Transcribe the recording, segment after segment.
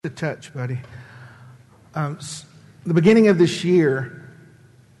The touch, buddy. The beginning of this year,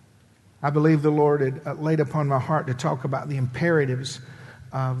 I believe the Lord had laid upon my heart to talk about the imperatives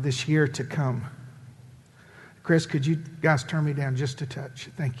of this year to come. Chris, could you guys turn me down just a touch?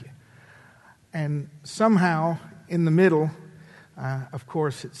 Thank you. And somehow, in the middle, of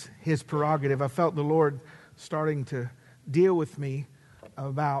course, it's His prerogative, I felt the Lord starting to deal with me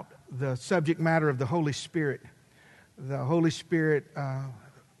about the subject matter of the Holy Spirit. The Holy Spirit,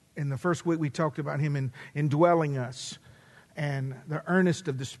 in the first week we talked about Him indwelling us and the earnest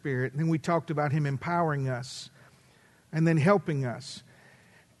of the Spirit. And then we talked about Him empowering us and then helping us.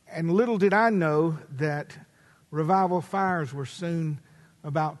 And little did I know that revival fires were soon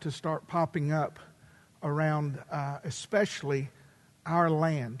about to start popping up around especially our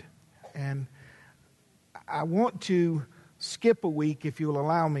land. And I want to skip a week, if you will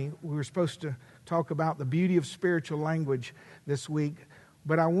allow me. We were supposed to talk about the beauty of spiritual language this week,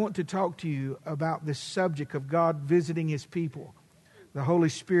 but I want to talk to you about this subject of God visiting His people. The Holy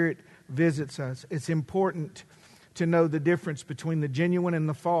Spirit visits us. It's important to know the difference between the genuine and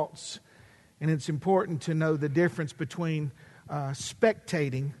the false, and it's important to know the difference between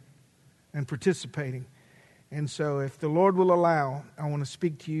spectating and participating. And so if the Lord will allow, I want to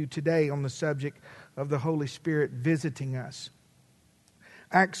speak to you today on the subject of the Holy Spirit visiting us.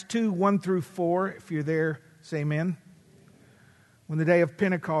 Acts 2, 1 through 4, if you're there, say amen. When the day of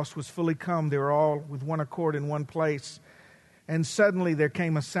Pentecost was fully come, they were all with one accord in one place. And suddenly there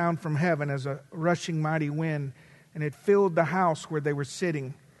came a sound from heaven as a rushing mighty wind, and it filled the house where they were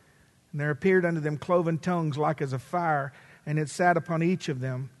sitting. And there appeared unto them cloven tongues like as of fire, and it sat upon each of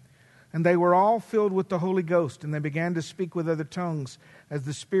them. And they were all filled with the Holy Ghost, and they began to speak with other tongues as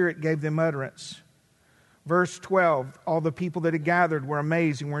the Spirit gave them utterance. Verse 12, all the people that had gathered were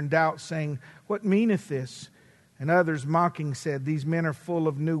amazed and were in doubt, saying, What meaneth this? And others mocking said, These men are full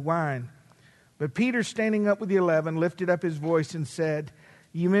of new wine. But Peter, standing up with the 11, lifted up his voice and said,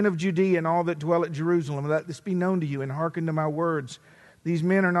 Ye men of Judea and all that dwell at Jerusalem, let this be known to you, and hearken to my words. These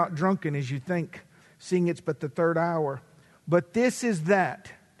men are not drunken as you think, seeing it's but the third hour. But this is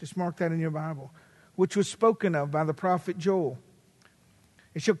that, just mark that in your Bible, which was spoken of by the prophet Joel.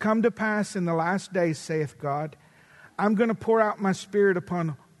 It shall come to pass in the last days, saith God, I'm going to pour out my Spirit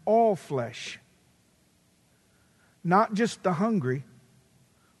upon all flesh. Not just the hungry,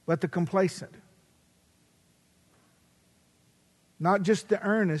 but the complacent. Not just the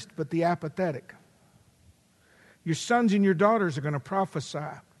earnest, but the apathetic. Your sons and your daughters are going to prophesy.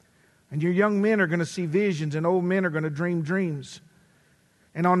 And your young men are going to see visions, and old men are going to dream dreams.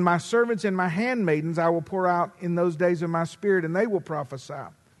 And on my servants and my handmaidens I will pour out in those days of my Spirit, and they will prophesy.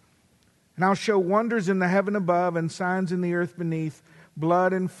 And I'll show wonders in the heaven above and signs in the earth beneath,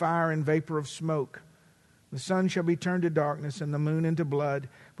 blood and fire and vapor of smoke. The sun shall be turned to darkness and the moon into blood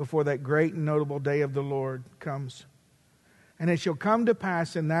before that great and notable day of the Lord comes. And it shall come to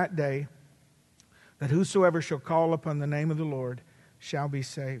pass in that day that whosoever shall call upon the name of the Lord shall be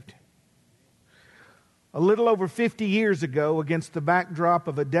saved. A little over 50 years ago, against the backdrop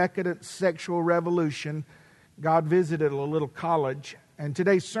of a decadent sexual revolution, God visited a little college. And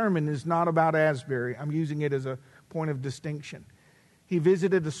today's sermon is not about Asbury. I'm using it as a point of distinction. He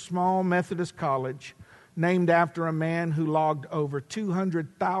visited a small Methodist college named after a man who logged over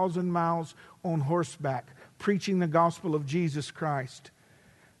 200,000 miles on horseback, preaching the gospel of Jesus Christ,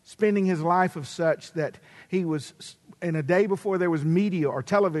 spending his life of such that he was, in a day before there was media or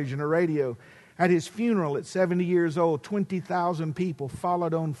television or radio, at his funeral at 70 years old, 20,000 people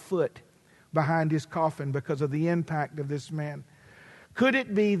followed on foot behind his coffin because of the impact of this man. Could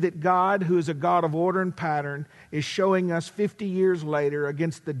it be that God, who is a God of order and pattern, is showing us 50 years later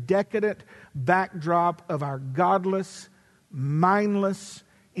against the decadent backdrop of our godless, mindless,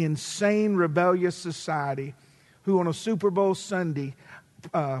 insane, rebellious society, who on a Super Bowl Sunday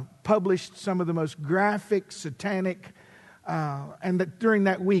published some of the most graphic, satanic, and that during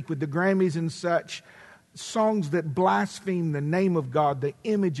that week with the Grammys and such, songs that blaspheme the name of God, the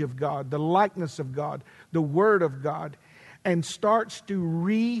image of God, the likeness of God, the Word of God, and starts to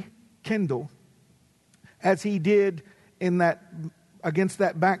rekindle, as he did in that against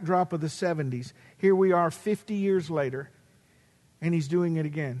that backdrop of the 70s. Here we are 50 years later, and he's doing it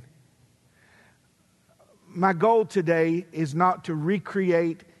again. My goal today is not to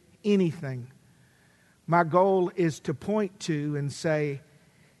recreate anything. My goal is to point to and say,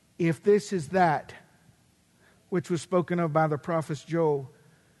 if this is that which was spoken of by the prophet Joel,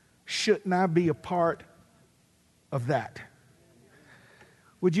 shouldn't I be a part of that?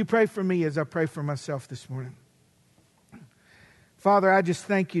 Would you pray for me as I pray for myself this morning? Father, I just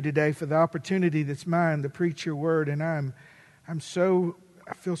thank you today for the opportunity that's mine to preach your word, and I'm so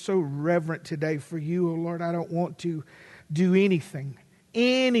I feel so reverent today for you, oh Lord. I don't want to do anything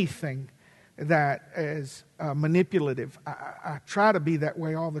that is manipulative. I try to be that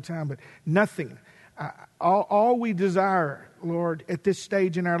way all the time, but nothing. All we desire, Lord, at this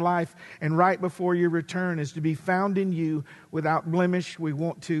stage in our life and right before your return is to be found in you without blemish. We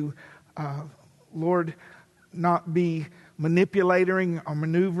want to, Lord, not be manipulating or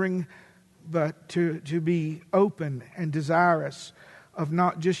maneuvering, but to be open and desirous of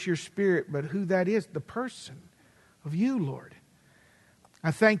not just your Spirit, but who that is, the person of you, Lord. I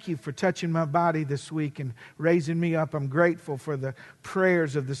thank you for touching my body this week and raising me up. I'm grateful for the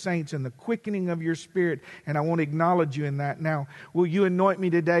prayers of the saints and the quickening of your Spirit, and I want to acknowledge you in that. Now, will you anoint me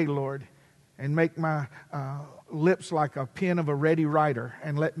today, Lord, and make my lips like a pen of a ready writer,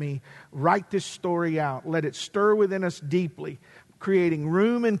 and let me write this story out. Let it stir within us deeply, creating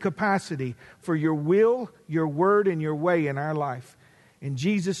room and capacity for your will, your word, and your way in our life. In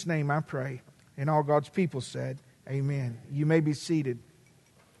Jesus' name I pray. And all God's people said, amen. You may be seated.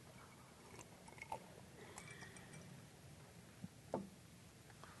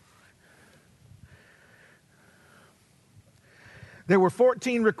 There were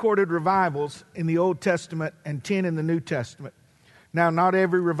 14 recorded revivals in the Old Testament and 10 in the New Testament. Now, not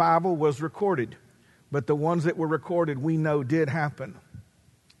every revival was recorded, but the ones that were recorded we know did happen.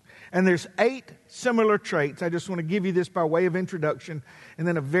 And there's 8 similar traits. I just want to give you this by way of introduction, and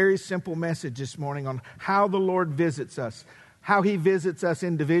then a very simple message this morning on how the Lord visits us. How He visits us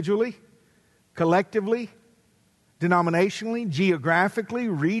individually, collectively, denominationally, geographically,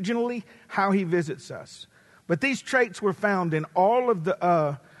 regionally, how He visits us. But these traits were found in all of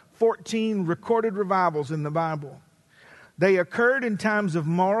the 14 recorded revivals in the Bible. They occurred in times of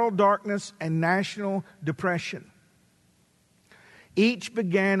moral darkness and national depression. Each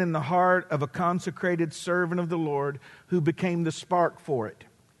began in the heart of a consecrated servant of the Lord who became the spark for it.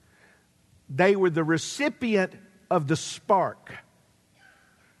 They were the recipient of the spark,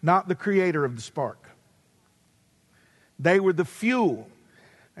 not the creator of the spark. They were the fuel.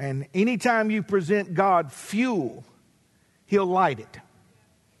 And anytime you present God fuel, He'll light it.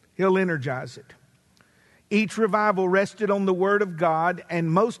 He'll energize it. Each revival rested on the Word of God, and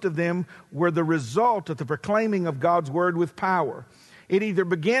most of them were the result of the proclaiming of God's Word with power. It either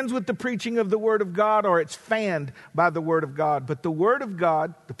begins with the preaching of the Word of God or it's fanned by the Word of God. But the Word of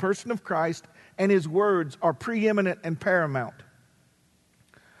God, the person of Christ, and His words are preeminent and paramount.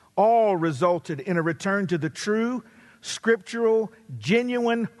 All resulted in a return to the true, scriptural,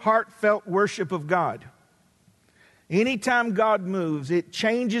 genuine, heartfelt worship of God. Anytime God moves, it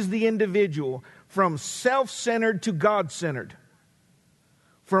changes the individual from self-centered to God-centered,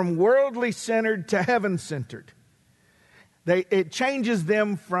 from worldly-centered to heaven-centered. It changes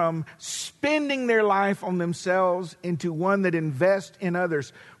them from spending their life on themselves into one that invests in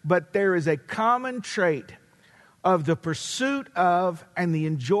others. But there is a common trait of the pursuit of and the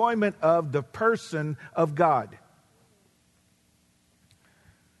enjoyment of the person of God.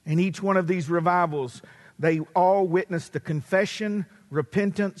 In each one of these revivals, they all witnessed the confession,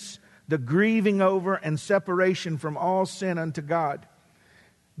 repentance, the grieving over, and separation from all sin unto God.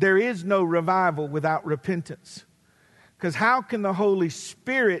 There is no revival without repentance. Because how can the Holy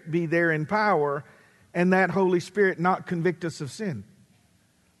Spirit be there in power and that Holy Spirit not convict us of sin?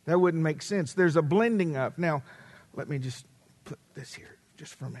 That wouldn't make sense. There's a blending up. Now, let me just put this here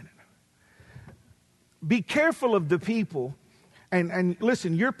just for a minute. Be careful of the people. And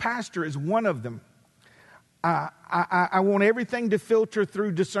listen, your pastor is one of them. I want everything to filter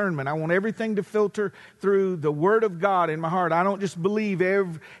through discernment. I want everything to filter through the Word of God in my heart. I don't just believe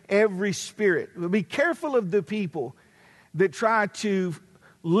every spirit. Be careful of the people that try to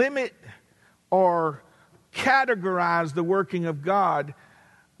limit or categorize the working of God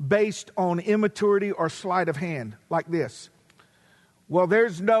based on immaturity or sleight of hand, like this. Well,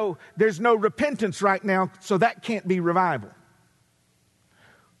 there's no repentance right now, so that can't be revival.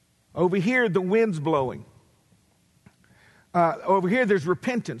 Over here, the wind's blowing. Over here, there's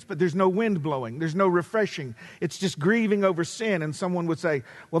repentance, but there's no wind blowing. There's no refreshing. It's just grieving over sin. And someone would say,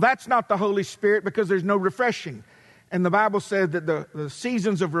 well, that's not the Holy Spirit because there's no refreshing. And the Bible said that the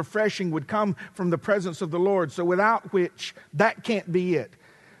seasons of refreshing would come from the presence of the Lord. So without which, that can't be it.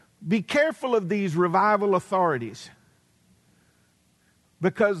 Be careful of these revival authorities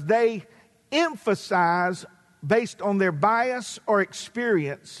because they emphasize based on their bias or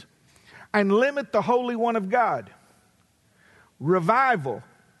experience and limit the Holy One of God. Revival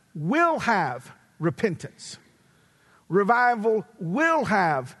will have repentance. Revival will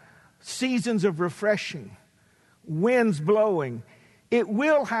have seasons of refreshing, winds blowing. It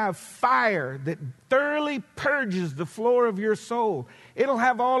will have fire that thoroughly purges the floor of your soul. It'll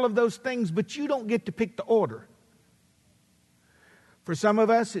have all of those things, but you don't get to pick the order. For some of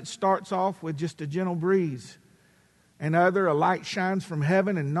us, it starts off with just a gentle breeze. And other, a light shines from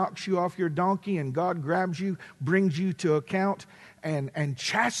heaven and knocks you off your donkey, and God grabs you, brings you to account, and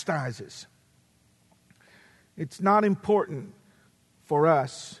chastises. It's not important for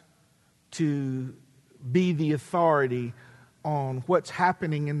us to be the authority on what's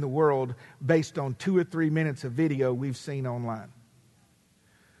happening in the world based on 2 or 3 minutes of video we've seen online.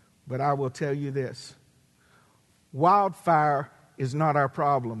 But I will tell you this. Wildfire is not our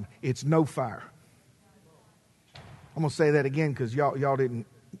problem. It's no fire. I'm going to say that again because y'all didn't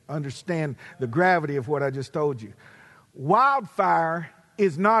understand the gravity of what I just told you. Wildfire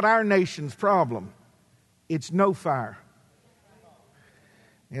is not our nation's problem. It's no fire.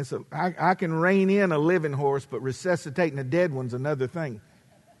 And so I can rein in a living horse, but resuscitating a dead one's another thing.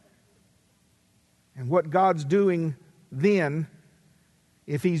 And what God's doing then,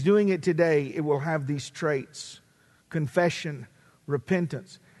 if He's doing it today, it will have these traits: confession,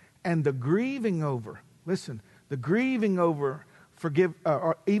 repentance, and the grieving over. Listen, the grieving over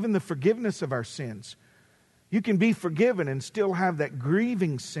or even the forgiveness of our sins. You can be forgiven and still have that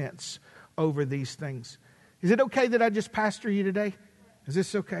grieving sense over these things. Is it okay that I just pastor you today? Is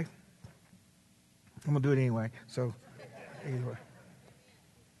this okay? I'm going to do it anyway. So, anyway.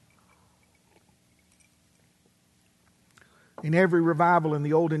 In every revival in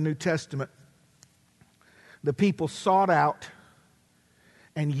the Old and New Testament, the people sought out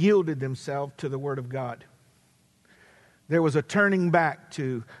and yielded themselves to the Word of God. There was a turning back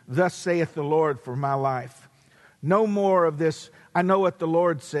to, "Thus saith the Lord for my life." No more of this, "I know what the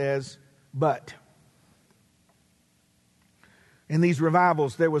Lord says, but." In these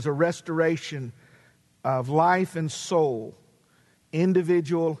revivals, there was a restoration of life and soul,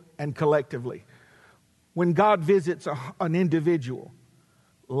 individual and collectively. When God visits an individual,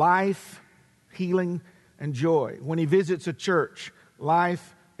 life, healing, and joy. When He visits a church,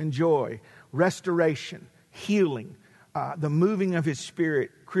 life and joy, restoration, healing, the moving of His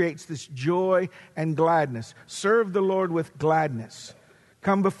Spirit creates this joy and gladness. Serve the Lord with gladness.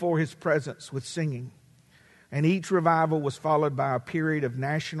 Come before His presence with singing. And each revival was followed by a period of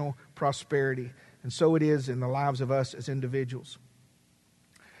national prosperity. And so it is in the lives of us as individuals.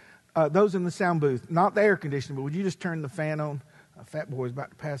 Those in the sound booth, not the air conditioning, but would you just turn the fan on? A fat boy's about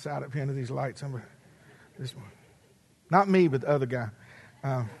to pass out up here under these lights. This one. Not me, but the other guy.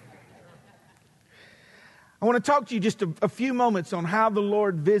 I want to talk to you just a few moments on how the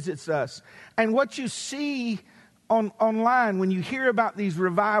Lord visits us. And what you see online when you hear about these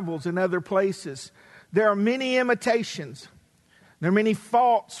revivals in other places. There are many imitations. There are many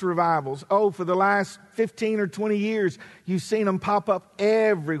false revivals. For the last 15 or 20 years, you've seen them pop up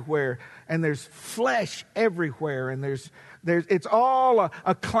everywhere. And there's flesh everywhere. And it's all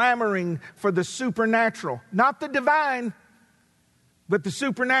a clamoring for the supernatural. Not the divine, but the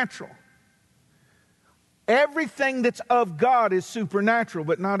supernatural. Everything that's of God is supernatural,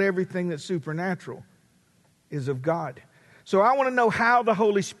 but not everything that's supernatural is of God. So I want to know how the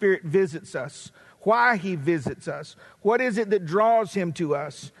Holy Spirit visits us. Why He visits us. What is it that draws Him to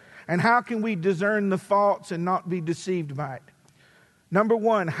us? And how can we discern the faults and not be deceived by it? Number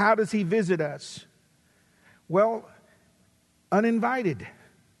one, how does He visit us? Well, uninvited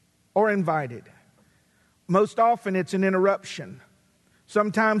or invited. Most often it's an interruption.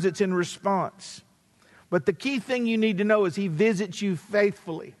 Sometimes it's in response. But the key thing you need to know is He visits you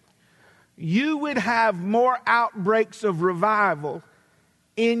faithfully. You would have more outbreaks of revival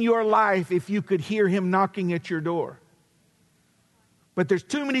in your life if you could hear Him knocking at your door. But there's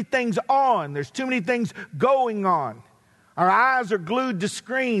too many things on. There's too many things going on. Our eyes are glued to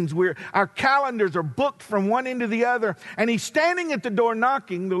screens. Our calendars are booked from one end to the other. And He's standing at the door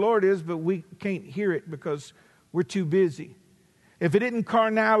knocking, the Lord is, but we can't hear it because we're too busy. If it isn't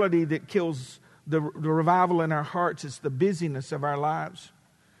carnality that kills the revival in our hearts, it's the busyness of our lives.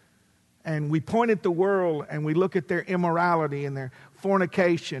 And we point at the world and we look at their immorality and their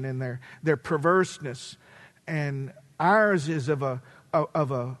fornication and their perverseness. And ours is of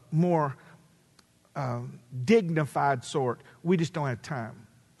a more dignified sort. We just don't have time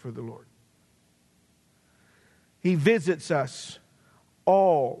for the Lord. He visits us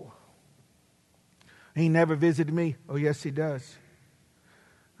all. He never visited me. Oh, yes, He does.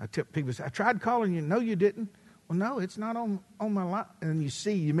 I tell people, I tried calling you. No, you didn't. Well, no, it's not on my line. And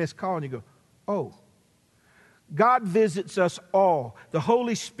you miss call and you go, oh. God visits us all. The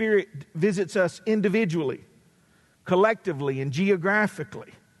Holy Spirit visits us individually, collectively, and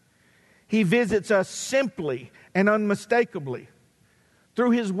geographically. He visits us simply and unmistakably.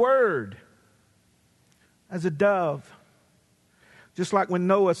 through His Word, as a dove. Just like when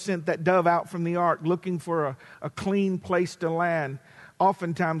Noah sent that dove out from the ark looking for a clean place to land.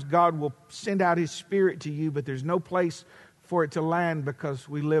 Oftentimes God will send out His Spirit to you, but there's no place for it to land because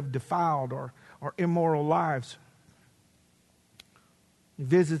we live defiled or immoral lives. He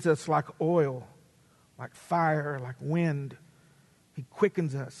visits us like oil, like fire, like wind. He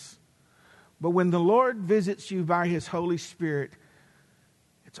quickens us. But when the Lord visits you by His Holy Spirit,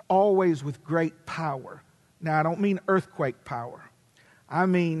 it's always with great power. Now, I don't mean earthquake power. I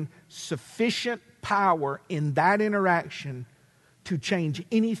mean sufficient power in that interaction to change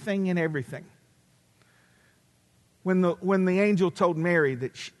anything and everything. When the angel told Mary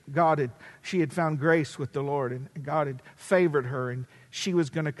that she had found grace with the Lord and God had favored her and she was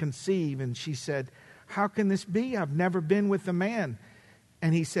going to conceive, and she said, "How can this be? I've never been with a man."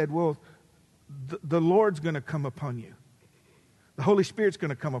 And He said, "Well, the Lord's going to come upon you. The Holy Spirit's going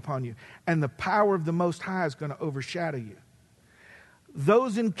to come upon you, and the power of the Most High is going to overshadow you."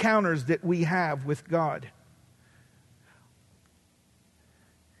 Those encounters that we have with God,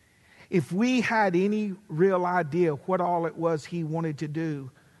 if we had any real idea what all it was He wanted to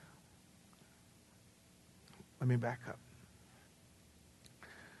do, let me back up.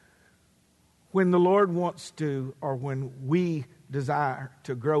 When the Lord wants to, or when we desire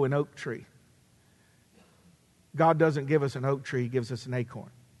to grow an oak tree, God doesn't give us an oak tree, He gives us an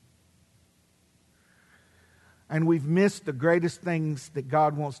acorn. And we've missed the greatest things that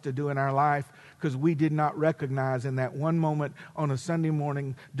God wants to do in our life because we did not recognize in that one moment on a Sunday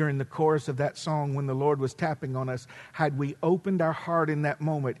morning during the chorus of that song when the Lord was tapping on us, had we opened our heart in that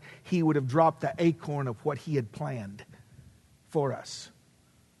moment, He would have dropped the acorn of what He had planned for us.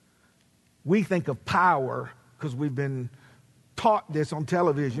 We think of power because we've been taught this on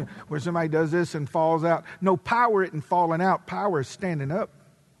television where somebody does this and falls out. No, power isn't falling out. Power is standing up.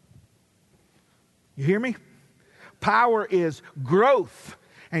 You hear me? Power is growth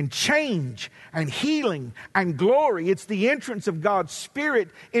and change and healing and glory. It's the entrance of God's Spirit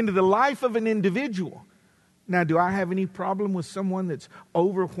into the life of an individual. Now, do I have any problem with someone that's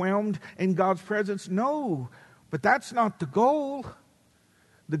overwhelmed in God's presence? No, but that's not the goal.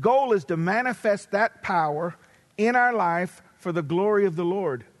 The goal is to manifest that power in our life for the glory of the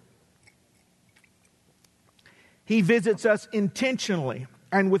Lord. He visits us intentionally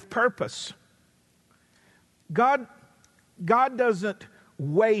and with purpose. God doesn't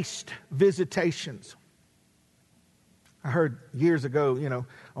waste visitations. I heard years ago,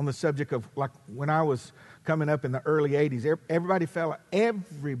 on the subject of like when I was coming up in the early 80s, everybody fell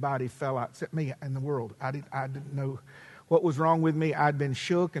out except me in the world. I didn't know what was wrong with me. I'd been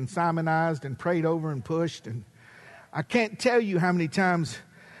shook and Simonized and prayed over and pushed. And I can't tell you how many times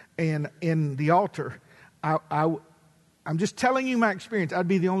in the altar, I'm just telling you my experience. I'd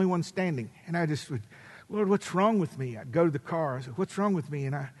be the only one standing. And I just would, "Lord, what's wrong with me?" I'd go to the car. I said, "What's wrong with me?"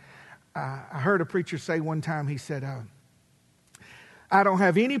 And I heard a preacher say one time, he said, "I don't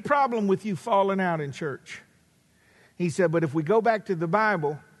have any problem with you falling out in church." He said, "But if we go back to the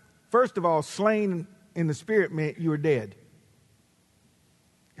Bible, first of all, slain in the Spirit meant you were dead."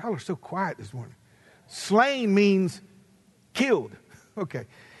 Y'all are so quiet this morning. Slain means killed. Okay.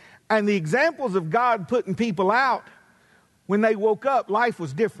 And the examples of God putting people out, when they woke up, life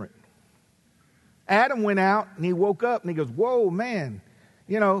was different. Adam went out and he woke up and he goes, "Whoa, man."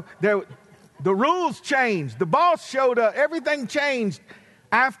 The rules changed. The boss showed up. Everything changed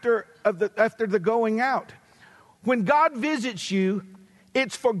after the going out. When God visits you,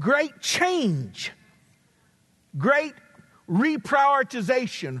 it's for great change, great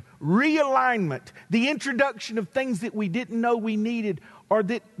reprioritization, realignment, the introduction of things that we didn't know we needed or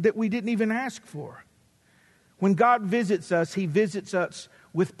that we didn't even ask for. When God visits us, He visits us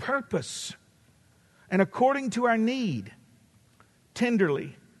with purpose and according to our need,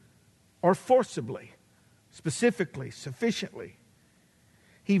 tenderly or forcibly, specifically, sufficiently.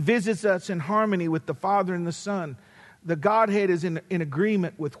 He visits us in harmony with the Father and the Son. The Godhead is in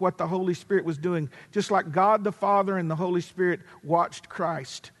agreement with what the Holy Spirit was doing. Just like God the Father and the Holy Spirit watched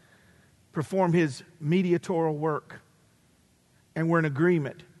Christ perform His mediatorial work. And we're in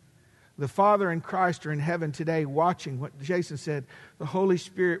agreement. The Father and Christ are in heaven today watching what Jason said, the Holy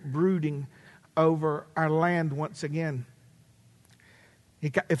Spirit brooding over our land once again.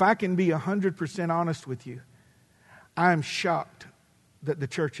 If I can be 100% honest with you, I am shocked that the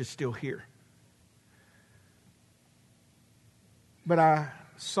church is still here. But I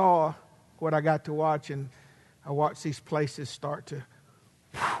saw what I got to watch, and I watched these places start to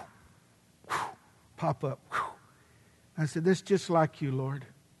pop up. I said, "This is just like you, Lord,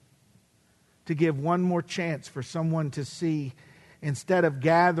 to give one more chance for someone to see instead of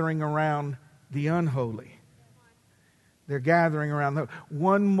gathering around the unholy. They're gathering around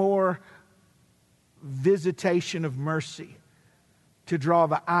one more visitation of mercy to draw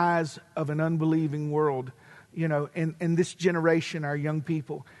the eyes of an unbelieving world. You know, in this generation, our young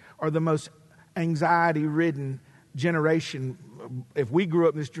people are the most anxiety-ridden generation. If we grew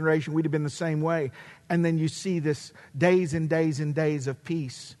up in this generation, we'd have been the same way. And then you see this days and days and days of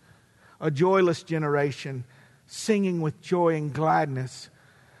peace. A joyless generation singing with joy and gladness.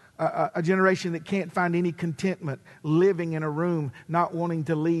 A generation that can't find any contentment, living in a room, not wanting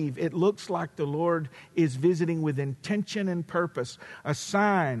to leave. It looks like the Lord is visiting with intention and purpose, a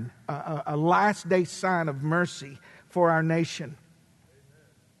sign, a last day sign of mercy for our nation.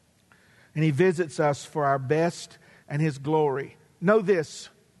 And He visits us for our best and His glory. Know this,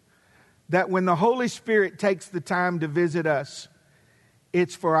 that when the Holy Spirit takes the time to visit us,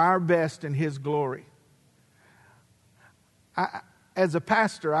 it's for our best and His glory. As a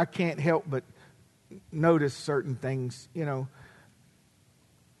pastor, I can't help but notice certain things. You know,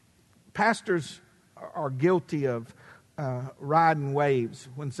 pastors are guilty of riding waves.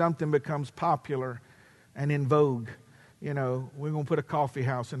 When something becomes popular and in vogue, you know, we're going to put a coffee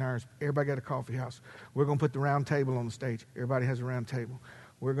house in ours. Everybody got a coffee house. We're going to put the round table on the stage. Everybody has a round table.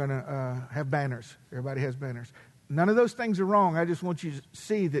 We're going to have banners. Everybody has banners. None of those things are wrong. I just want you to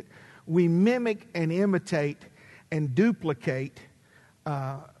see that we mimic and imitate and duplicate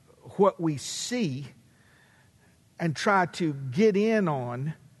what we see and try to get in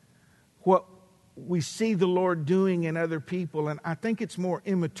on what we see the Lord doing in other people. And I think it's more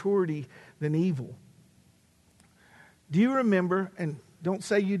immaturity than evil. Do you remember, and don't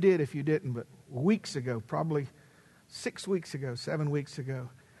say you did if you didn't, but weeks ago, probably 6 weeks ago, 7 weeks ago,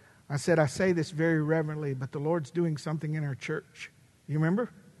 I said, I say this very reverently, but the Lord's doing something in our church. You remember?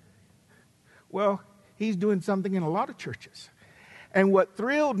 Well, He's doing something in a lot of churches. And what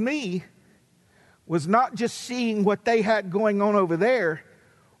thrilled me was not just seeing what they had going on over there,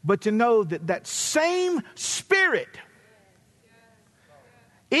 but to know that that same Spirit,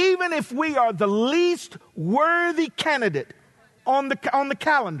 even if we are the least worthy candidate on the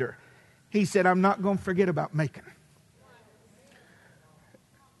calendar, He said, I'm not going to forget about Macon.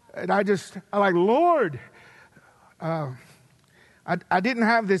 And I like, Lord, I didn't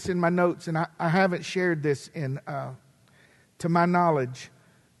have this in my notes, and I haven't shared this to my knowledge,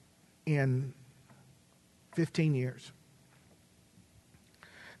 in 15 years.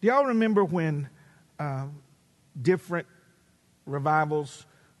 Do y'all remember when different revivals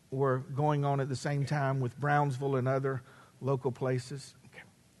were going on at the same time with Brownsville and other local places?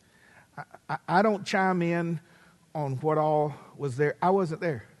 Okay. I don't chime in on what all was there. I wasn't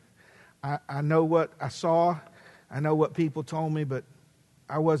there. I know what I saw. I know what people told me, but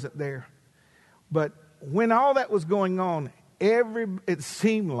I wasn't there. But when all that was going on, it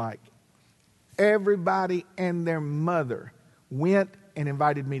seemed like everybody and their mother went and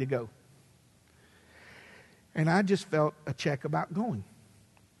invited me to go. And I just felt a check about going.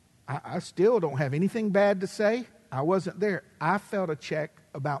 I still don't have anything bad to say. I wasn't there. I felt a check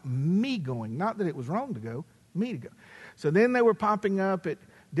about me going. Not that it was wrong to go, me to go. So then they were popping up at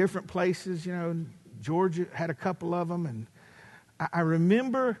different places. You know, Georgia had a couple of them. And I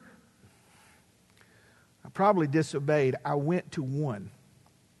remember, I probably disobeyed. I went to one.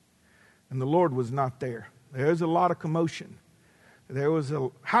 And the Lord was not there. There was a lot of commotion.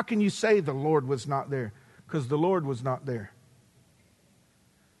 How can you say the Lord was not there? Because the Lord was not there.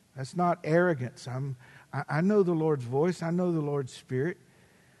 That's not arrogance. I know the Lord's voice. I know the Lord's Spirit.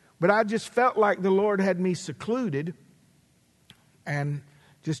 But I just felt like the Lord had me secluded and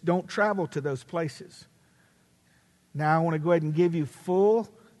just don't travel to those places. Now I want to go ahead and give you full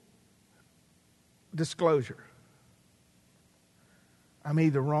disclosure. I'm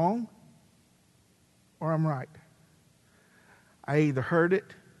either wrong or I'm right. I either heard it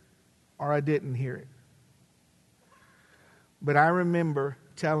or I didn't hear it. But I remember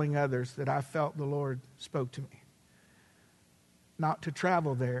telling others that I felt the Lord spoke to me not to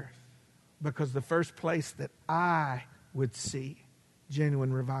travel there, because the first place that I would see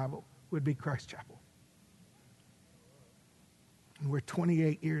genuine revival would be Christ Chapel. And we're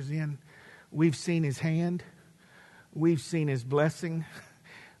 28 years in. We've seen His hand. We've seen His blessing.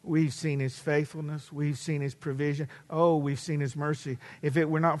 We've seen His faithfulness. We've seen His provision. Oh, we've seen His mercy. If it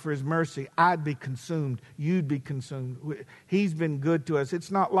were not for His mercy, I'd be consumed. You'd be consumed. He's been good to us. It's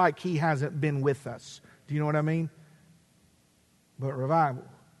not like He hasn't been with us. Do you know what I mean? But revival.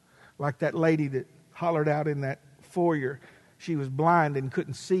 Like that lady that hollered out in that foyer. She was blind and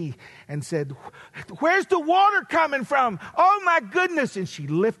couldn't see and said, "Where's the water coming from? Oh my goodness." And she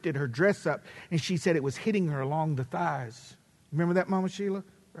lifted her dress up and she said it was hitting her along the thighs. Remember that, Mama Sheila?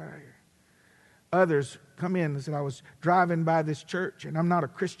 Right here. Others come in and said, I was driving by this church and I'm not a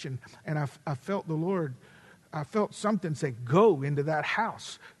Christian. And I felt the Lord, I felt something say, go into that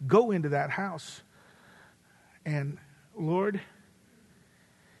house. Go into that house. And Lord,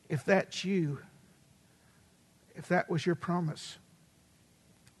 if that's you, if that was your promise,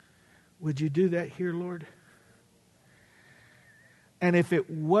 would you do that here, Lord? And if it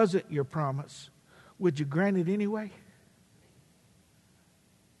wasn't your promise, would you grant it anyway?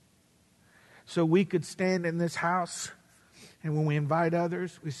 So we could stand in this house, and when we invite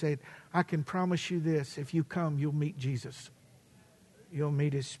others, we say, I can promise you this. If you come, you'll meet Jesus. You'll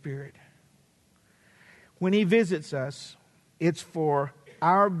meet His Spirit. When He visits us, it's for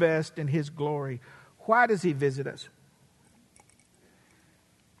our best and His glory. Why does He visit us?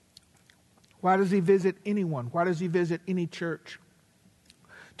 Why does He visit anyone? Why does He visit any church?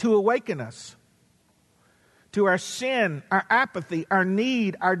 To awaken us to our sin, our apathy, our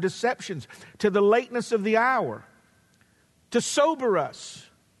need, our deceptions, to the lateness of the hour, to sober us.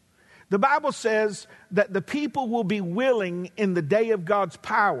 The Bible says that the people will be willing in the day of God's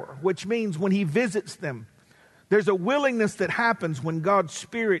power, which means when He visits them, there's a willingness that happens when God's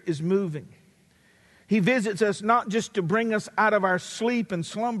Spirit is moving. He visits us not just to bring us out of our sleep and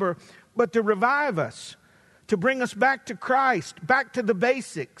slumber, but to revive us, to bring us back to Christ, back to the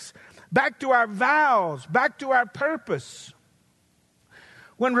basics, back to our vows, back to our purpose.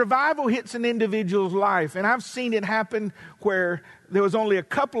 When revival hits an individual's life, and I've seen it happen where there was only a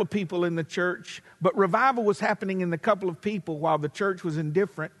couple of people in the church, but revival was happening in the couple of people while the church was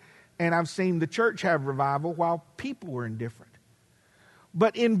indifferent, and I've seen the church have revival while people were indifferent.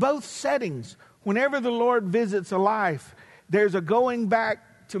 But in both settings, whenever the Lord visits a life, there's a going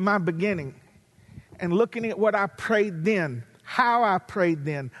back to my beginning and looking at what I prayed then, how I prayed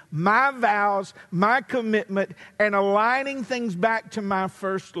then, my vows, my commitment, and aligning things back to my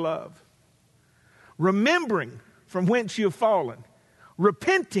first love. Remembering from whence you have fallen,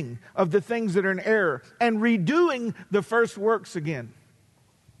 repenting of the things that are in error, and redoing the first works again.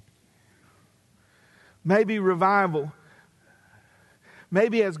 Maybe revival,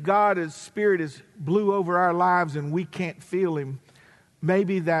 maybe as God, His Spirit is blew over our lives and we can't feel Him,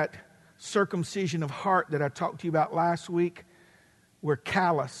 maybe that circumcision of heart that I talked to you about last week, we're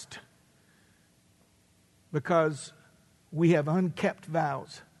calloused because we have unkept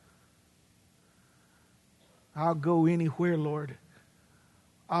vows. I'll go anywhere, Lord.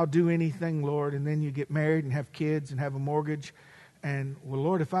 I'll do anything, Lord. And then you get married and have kids and have a mortgage. And, well,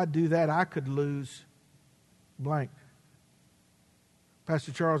 Lord, if I do that, I could lose blank.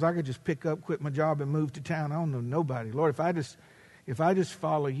 Pastor Charles, I could just pick up, quit my job, and move to town. I don't know nobody. Lord, if I just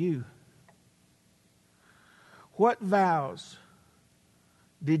follow you. What vows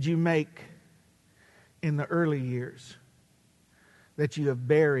did you make in the early years that you have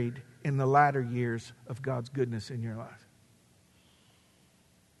buried in the latter years of God's goodness in your life?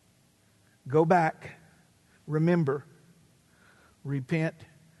 Go back, remember, repent,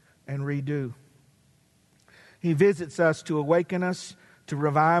 and redo. He visits us to awaken us, to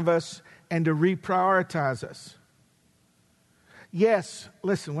revive us, and to reprioritize us. Yes,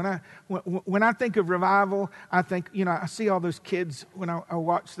 listen, when I think of revival, I think, I see all those kids when I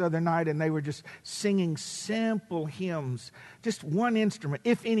watched the other night and they were just singing simple hymns, just one instrument,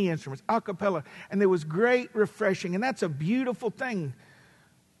 if any instruments, a cappella, and there was great refreshing, and that's a beautiful thing.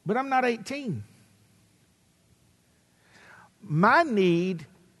 But I'm not 18. My need,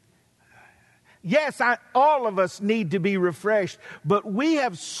 yes, all of us need to be refreshed, but we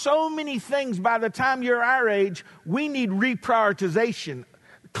have so many things by the time you're our age, we need reprioritization.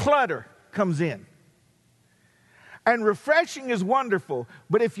 Clutter comes in. And refreshing is wonderful,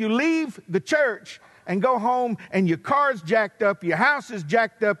 but if you leave the church and go home and your car's jacked up, your house is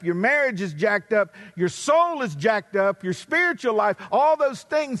jacked up, your marriage is jacked up, your soul is jacked up, your spiritual life, all those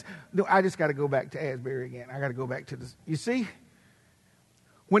things, I just got to go back to Asbury again. I got to go back to this. You see?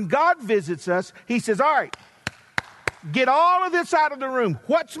 When God visits us, He says, all right, get all of this out of the room.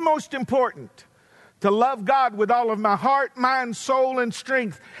 What's most important? To love God with all of my heart, mind, soul, and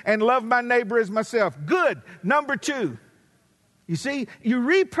strength, and love my neighbor as myself. Good. Number 2. You see, you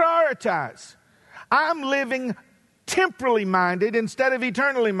reprioritize. I'm living temporally minded instead of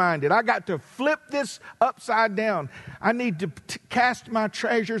eternally minded. I got to flip this upside down. I need to cast my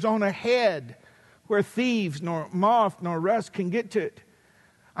treasures on ahead where thieves nor moth nor rust can get to it.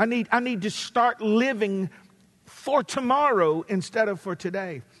 I need to start living for tomorrow instead of for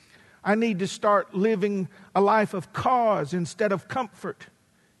today. I need to start living a life of cause instead of comfort.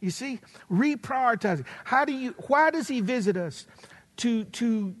 You see, reprioritizing. Why does He visit us?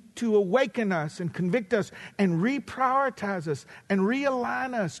 To to awaken us and convict us and reprioritize us and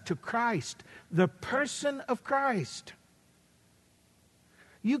realign us to Christ, the person of Christ.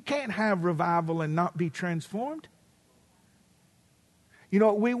 You can't have revival and not be transformed. You know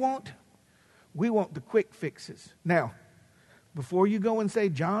what we want? We want the quick fixes. Now, before you go and say,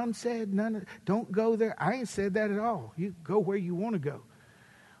 John said, don't go there. I ain't said that at all. You go where you want to go.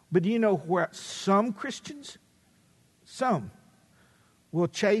 But do you know where some Christians, some, will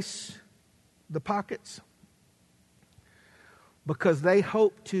chase the pockets? Because they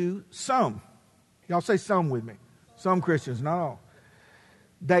hope to, some, y'all say some with me. Some Christians, not all.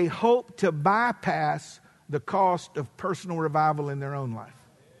 They hope to bypass the cost of personal revival in their own life.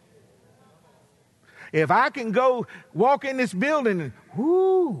 If I can go walk in this building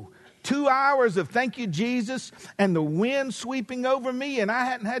and, 2 hours of thank you, Jesus, and the wind sweeping over me, and I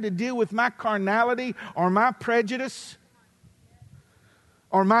hadn't had to deal with my carnality or my prejudice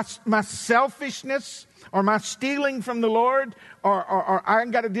or my selfishness or my stealing from the Lord, or I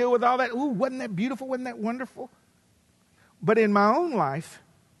ain't got to deal with all that. Wasn't that beautiful? Wasn't that wonderful? But in my own life,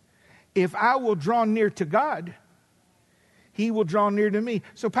 if I will draw near to God, He will draw near to me.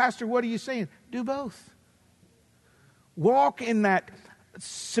 So, Pastor, what are you saying? Do both. Walk in that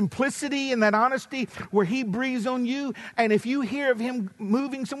simplicity and that honesty where He breathes on you. And if you hear of Him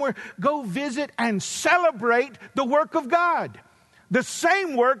moving somewhere, go visit and celebrate the work of God. The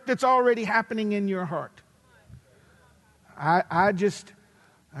same work that's already happening in your heart. I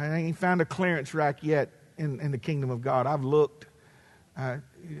ain't found a clearance rack yet in the kingdom of God. I've looked.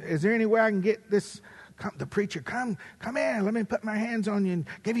 Is there any way I can get this? The preacher, come here. Let me put my hands on you and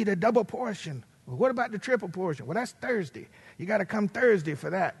give you the double portion. Well, what about the triple portion? Well, that's Thursday. You got to come Thursday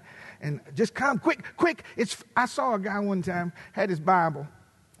for that. And just come quick. I saw a guy one time, had his Bible,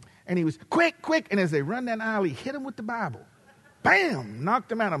 and he was quick. And as they run down the aisle, he hit him with the Bible. Bam!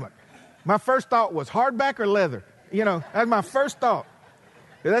 Knocked him out. I'm like, my first thought was hardback or leather. You know, that's my first thought.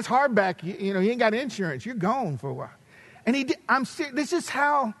 If that's hardback, you ain't got insurance. You're gone for a while. And he did, I'm serious. This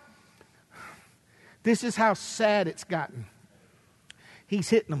is how sad it's gotten. He's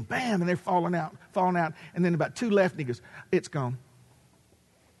hitting them, bam, and they're falling out. And then about 2 left, and he goes, it's gone.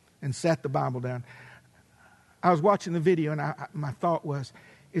 And sat the Bible down. I was watching the video, and my thought was,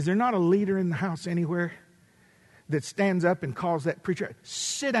 is there not a leader in the house anywhere that stands up and calls that preacher,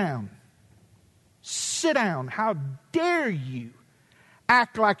 sit down. Sit down. How dare you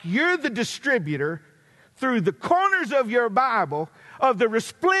act like you're the distributor through the corners of your Bible of the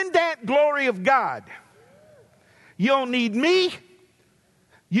resplendent glory of God. You don't need me.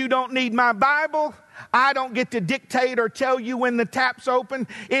 You don't need my Bible. I don't get to dictate or tell you when the tap's open.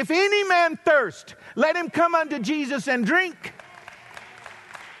 If any man thirst, let him come unto Jesus and drink.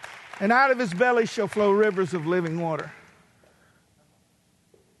 And out of his belly shall flow rivers of living water.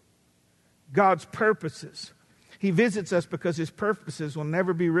 God's purposes. He visits us because His purposes will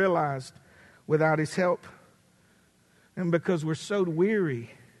never be realized without His help. And because we're so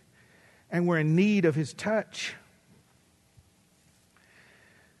weary and we're in need of His touch.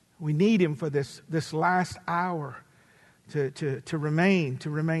 We need Him for this last hour to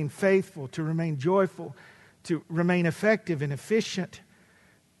remain faithful, to remain joyful, to remain effective and efficient,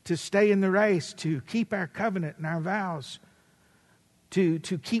 to stay in the race, to keep our covenant and our vows, to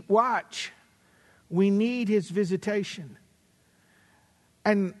keep watch. We need His visitation.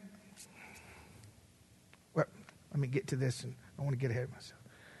 And well, let me get to this, and I want to get ahead of myself.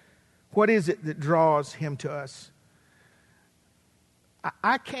 What is it that draws Him to us?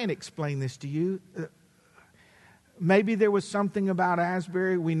 I can't explain this to you. Maybe there was something about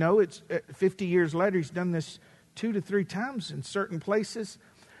Asbury. We know it's 50 years later, He's done this 2 to 3 times in certain places.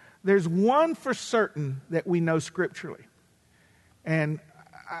 There's one for certain that we know scripturally. And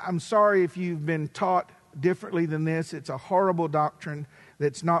I'm sorry if you've been taught differently than this. It's a horrible doctrine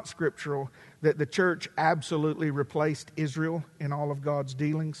that's not scriptural, that the church absolutely replaced Israel in all of God's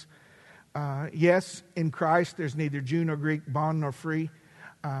dealings. Yes, in Christ, there's neither Jew nor Greek, bond nor free.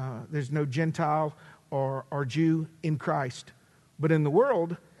 There's no Gentile or Jew in Christ. But in the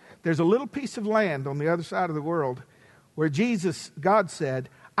world, there's a little piece of land on the other side of the world where God said,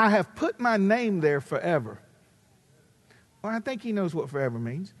 I have put my name there forever. Well, I think He knows what forever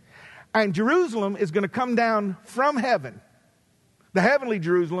means. And Jerusalem is going to come down from heaven, the heavenly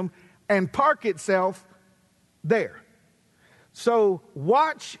Jerusalem, and park itself there. So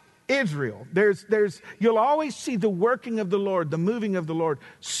watch Israel. You'll always see the working of the Lord, the moving of the Lord.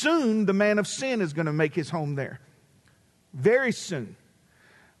 Soon, the man of sin is going to make his home there. Very soon.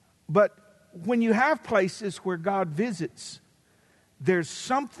 But when you have places where God visits, there's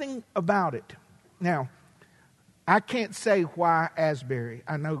something about it. Now, I can't say why Asbury.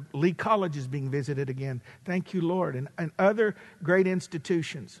 I know Lee College is being visited again. Thank you, Lord. And other great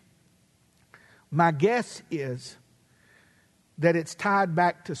institutions. My guess is that it's tied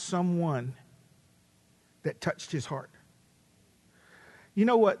back to someone that touched his heart. You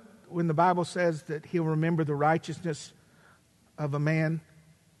know what? When the Bible says that he'll remember the righteousness of a man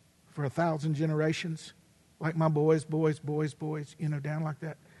for 1,000 generations, like my boys, down like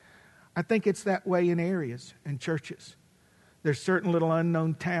that. I think it's that way in areas and churches. There's certain little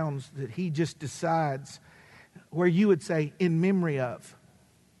unknown towns that he just decides where you would say in memory of.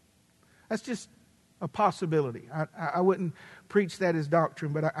 That's just a possibility. I wouldn't preach that as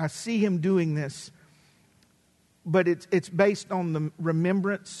doctrine, but I see him doing this. But it's based on the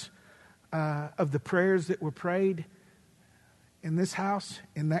remembrance of the prayers that were prayed in this house,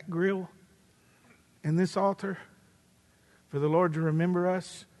 in that grill, in this altar, for the Lord to remember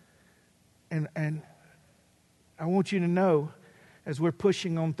us. And I want you to know, as we're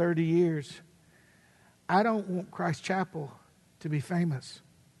pushing on 30 years, I don't want Christ Chapel to be famous.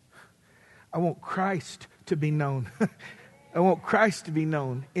 I want Christ to be known. I want Christ to be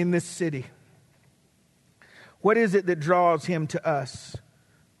known in this city. What is it that draws him to us?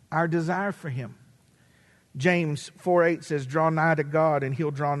 Our desire for him. James 4:8 says, draw nigh to God and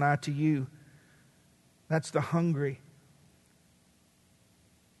he'll draw nigh to you. That's the hungry.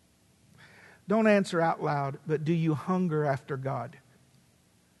 Don't answer out loud, but do you hunger after God?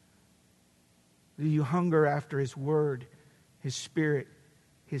 Do you hunger after His Word, His Spirit,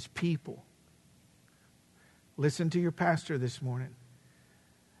 His people? Listen to your pastor this morning.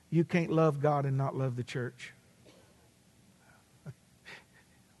 You can't love God and not love the church.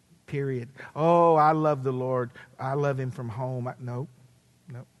 Period. Oh, I love the Lord. I love Him from home. Nope.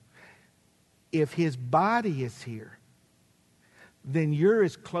 If His body is here, then you're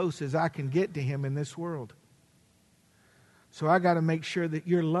as close as I can get to Him in this world. So I got to make sure that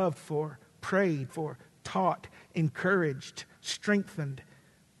you're loved for, prayed for, taught, encouraged, strengthened,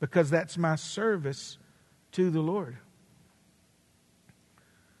 because that's my service to the Lord.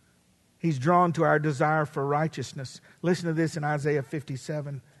 He's drawn to our desire for righteousness. Listen to this in Isaiah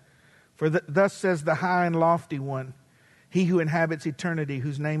 57. For thus says the high and lofty one, He who inhabits eternity,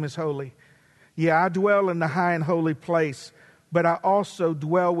 whose name is holy. Yeah, I dwell in the high and holy place, but I also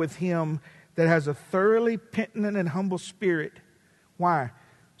dwell with him that has a thoroughly penitent and humble spirit. Why?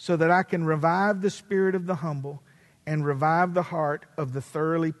 So that I can revive the spirit of the humble and revive the heart of the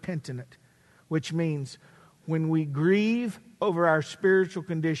thoroughly penitent. Which means when we grieve over our spiritual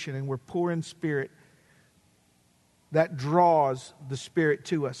condition and we're poor in spirit, that draws the Spirit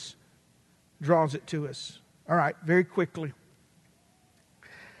to us. Draws it to us. All right, very quickly.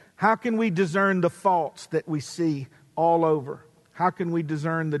 How can we discern the faults that we see all over? How can we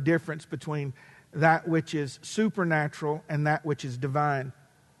discern the difference between that which is supernatural and that which is divine?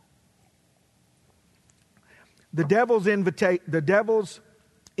 The devil's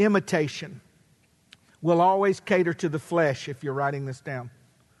imitation will always cater to the flesh, if you're writing this down.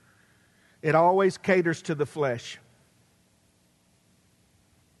 It always caters to the flesh.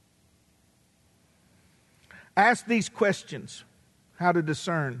 Ask these questions. How to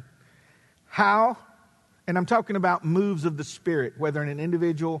discern. How, and I'm talking about moves of the Spirit, whether in an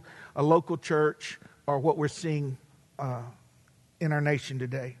individual, a local church, or what we're seeing in our nation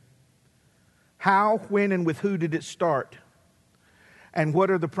today. How, when, and with who did it start? And what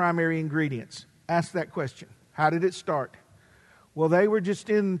are the primary ingredients? Ask that question. How did it start? Well, they were just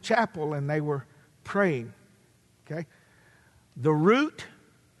in chapel and they were praying. Okay? The root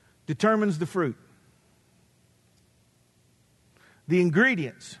determines the fruit. The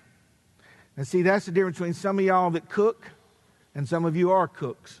ingredients. And see, that's the difference between some of y'all that cook and some of you are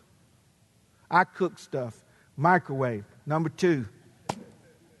cooks. I cook stuff. Microwave. Number 2.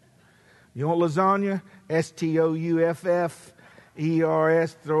 You want lasagna? STOUFFERS.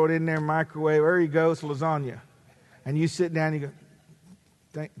 Throw it in there, microwave. There you go. It's lasagna. And you sit down and you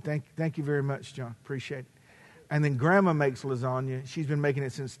go, thank you very much, John. Appreciate it. And then Grandma makes lasagna. She's been making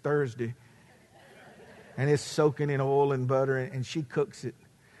it since Thursday. And it's soaking in oil and butter, and she cooks it.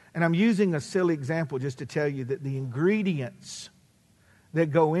 And I'm using a silly example just to tell you that the ingredients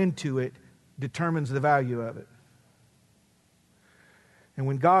that go into it determines the value of it. And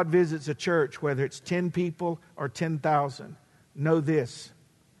when God visits a church, whether it's 10 people or 10,000, know this,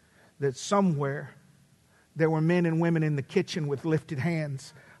 that somewhere there were men and women in the kitchen with lifted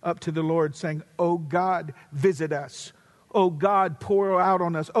hands up to the Lord saying, "Oh God, visit us. Oh God, pour out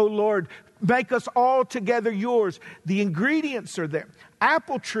on us. Oh Lord, make us all together yours." The ingredients are there.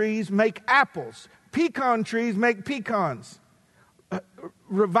 Apple trees make apples. Pecan trees make pecans.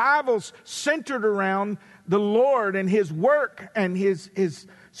 Revivals centered around the Lord and His work and His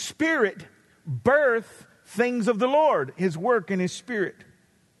Spirit birth things of the Lord, His work and His Spirit.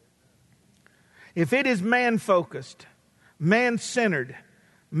 If it is man-focused, man-centered,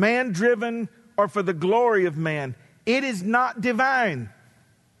 man-driven, or for the glory of man, it is not divine.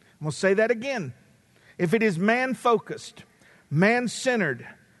 I'm going to say that again. If it is man-focused, man-centered,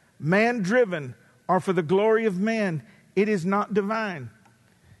 man-driven, or for the glory of man, it is not divine.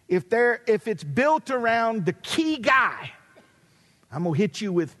 If it's built around the key guy, I'm going to hit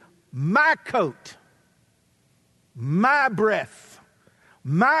you with my coat, my breath,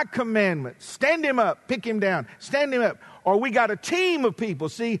 my commandment. Stand him up, pick him down, stand him up. Or we got a team of people.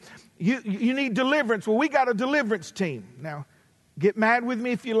 See, you need deliverance. Well, we got a deliverance team. Now, get mad with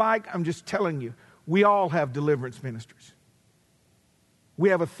me if you like. I'm just telling you, we all have deliverance ministers. We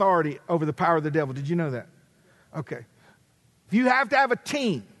have authority over the power of the devil. Did you know that? Okay. If you have to have a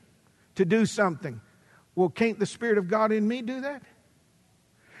team to do something, well, can't the Spirit of God in me do that?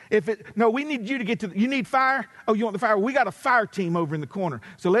 We need you to get you need fire? Oh, you want the fire? We got a fire team over in the corner.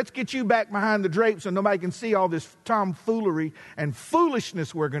 So let's get you back behind the drapes so nobody can see all this tomfoolery and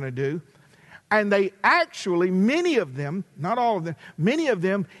foolishness we're going to do. And they actually, many of them, not all of them, many of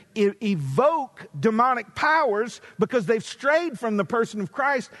them evoke demonic powers because they've strayed from the person of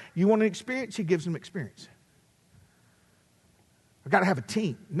Christ. You want an experience? He gives them experience. I've got to have a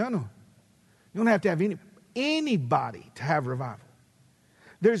team. No. You don't have to have anybody to have revival.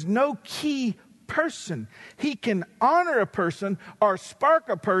 There's no key person. He can honor a person or spark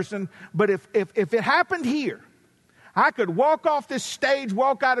a person, but if it happened here, I could walk off this stage,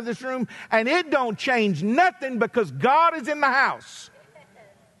 walk out of this room, and it don't change nothing because God is in the house.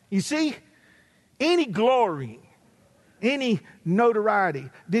 You see? Any glory, any notoriety.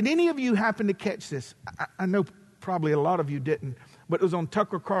 Did any of you happen to catch this? I know probably a lot of you didn't, but it was on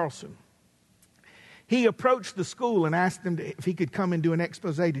Tucker Carlson. He approached the school and asked them if he could come and do an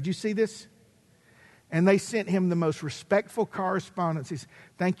expose. Did you see this? And they sent him the most respectful correspondence. He said,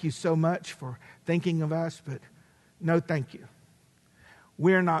 thank you so much for thinking of us, but no thank you.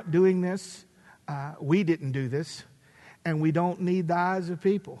 We're not doing this. We didn't do this. And we don't need the eyes of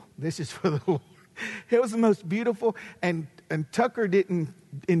people. This is for the Lord. It was the most beautiful. And Tucker didn't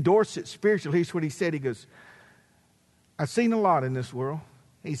endorse it spiritually. Here's what he said. He goes, I've seen a lot in this world.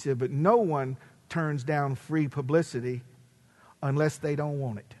 He said, but no one turns down free publicity unless they don't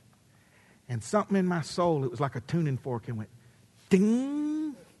want it. And something in my soul, it was like a tuning fork and went,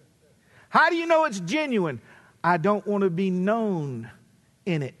 ding. How do you know it's genuine? I don't want to be known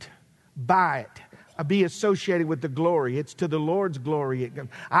in it, by it. I be associated with the glory. It's to the Lord's glory.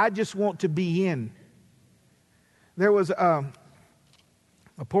 I just want to be in. There was a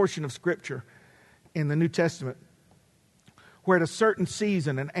portion of Scripture in the New Testament where at a certain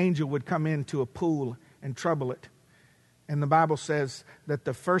season an angel would come into a pool and trouble it. And the Bible says that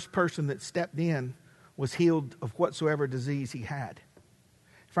the first person that stepped in was healed of whatsoever disease he had.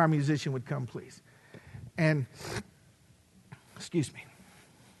 If our musician would come, please. And, excuse me.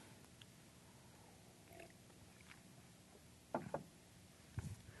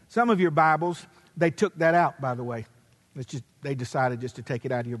 Some of your Bibles, they took that out, by the way. They decided just to take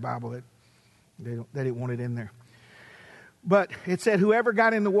it out of your Bible. They didn't want it in there. But it said whoever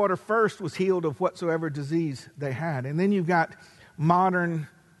got in the water first was healed of whatsoever disease they had. And then you've got modern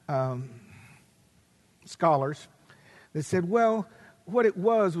scholars that said, well, what it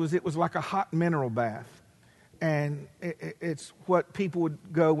was like a hot mineral bath. And it's what people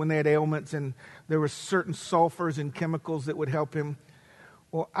would go when they had ailments, and there were certain sulfurs and chemicals that would help him.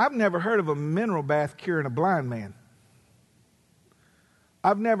 Well, I've never heard of a mineral bath curing a blind man.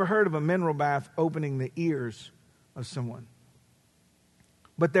 I've never heard of a mineral bath opening the ears of someone.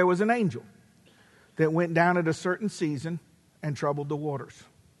 But there was an angel that went down at a certain season and troubled the waters.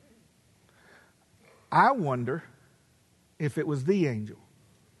 I wonder if it was the angel.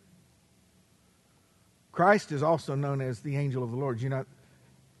 Christ is also known as the angel of the Lord. You know,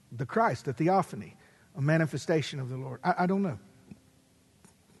 the Christ, the theophany, a manifestation of the Lord. I don't know.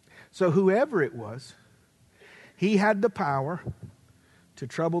 So whoever it was, he had the power to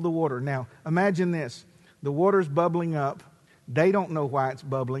trouble the water. Now, imagine this. The water's bubbling up. They don't know why it's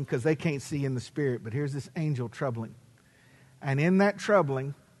bubbling because they can't see in the spirit. But here's this angel troubling. And in that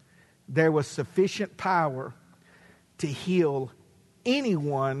troubling, there was sufficient power to heal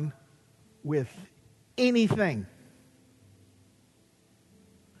anyone with anything.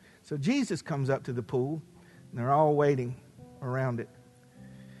 So Jesus comes up to the pool, and they're all waiting around it.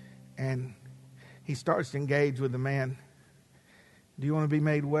 And he starts to engage with the man. Do you want to be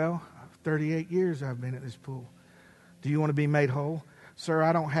made well? 38 years I've been at this pool. Do you want to be made whole? Sir,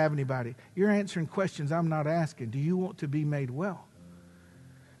 I don't have anybody. You're answering questions I'm not asking. Do you want to be made well?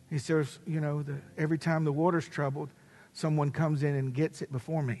 He says, every time the water's troubled, someone comes in and gets it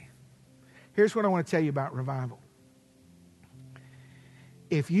before me. Here's what I want to tell you about revival.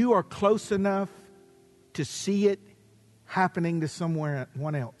 If you are close enough to see it happening to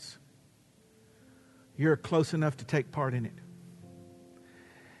someone else, you're close enough to take part in it.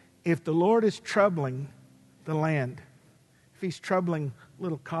 If the Lord is troubling the land, if He's troubling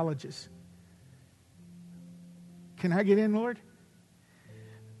little colleges, can I get in, Lord?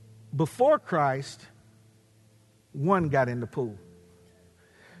 Before Christ, one got in the pool.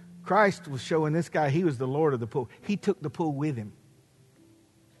 Christ was showing this guy He was the Lord of the pool. He took the pool with Him.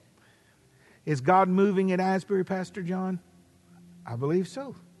 Is God moving at Asbury, Pastor John? I believe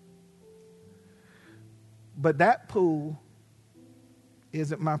so. But that pool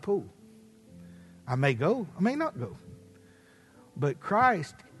isn't my pool. I may go, I may not go. But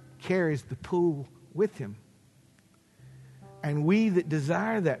Christ carries the pool with Him. And we that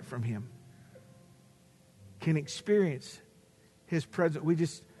desire that from Him can experience His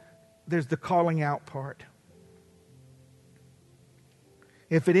presence. There's the calling out part.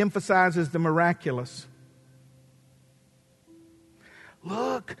 If it emphasizes the miraculous,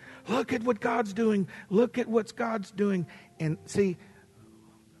 look at what God's doing. Look at what God's doing. And see,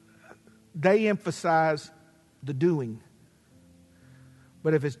 they emphasize the doing.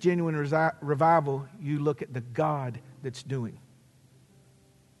 But if it's genuine revival, you look at the God that's doing.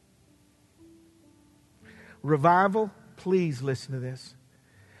 Revival, please listen to this,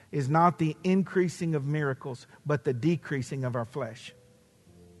 is not the increasing of miracles, but the decreasing of our flesh.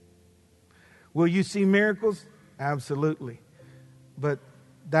 Will you see miracles? Absolutely. But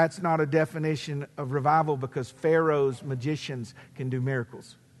that's not a definition of revival, because Pharaoh's magicians can do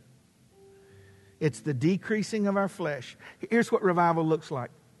miracles. It's the decreasing of our flesh. Here's what revival looks like.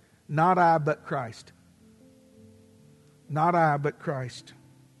 Not I, but Christ. Not I, but Christ.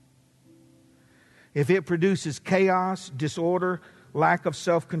 If it produces chaos, disorder, lack of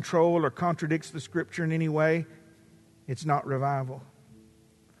self-control, or contradicts the Scripture in any way, it's not revival.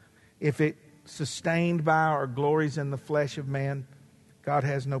 If it sustained by or glories in the flesh of man, God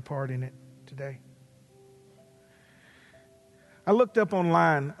has no part in it today. I looked up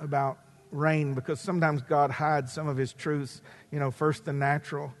online about rain, because sometimes God hides some of His truths, first the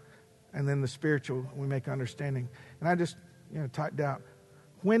natural and then the spiritual, we make understanding. And I just, typed out,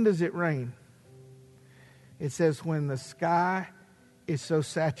 when does it rain? It says when the sky is so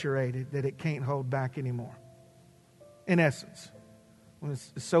saturated that it can't hold back anymore. In essence, when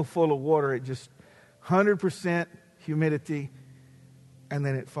it's so full of water, it just 100% humidity, and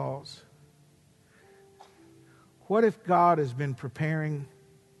then it falls. What if God has been preparing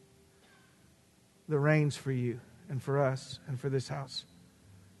the rains for you and for us and for this house?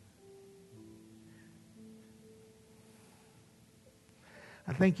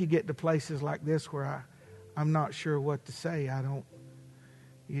 I think you get to places like this where I'm not sure what to say.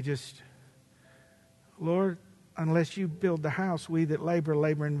 Lord, unless you build the house, we that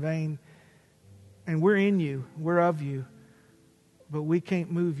labor in vain. And we're in you, we're of you, but we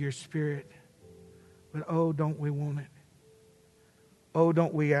can't move your Spirit. But oh, don't we want it? Oh,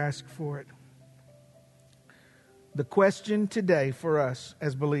 don't we ask for it? The question today for us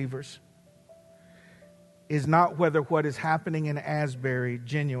as believers is not whether what is happening in Asbury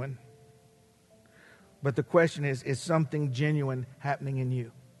genuine, but the question is something genuine happening in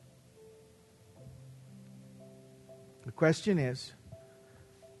you? The question is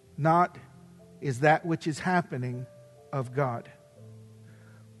not, is that which is happening of God,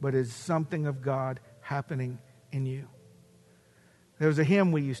 but is something of God happening in you? There was a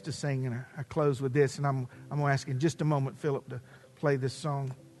hymn we used to sing, and I close with this, and I'm going to ask in just a moment Philip to play this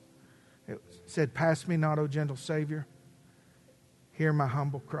song. It said, "Pass me not, O gentle Savior, hear my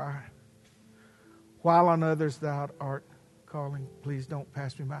humble cry. While on others thou art calling, please don't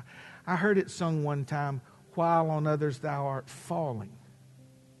pass me by." I heard it sung one time, "While on others thou art falling."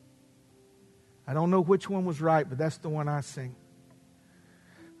 I don't know which one was right, but that's the one I sing.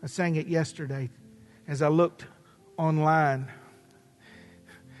 I sang it yesterday as I looked online,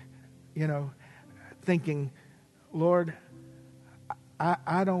 thinking, Lord,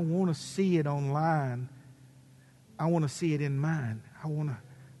 I don't want to see it online. I want to see it in mine. I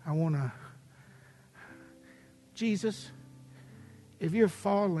want to. Jesus, if you're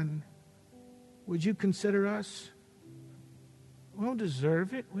fallen, would you consider us? We don't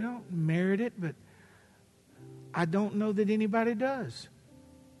deserve it. We don't merit it, but I don't know that anybody does.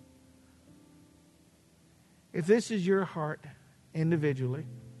 If this is your heart individually,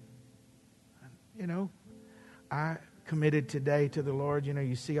 committed today to the Lord,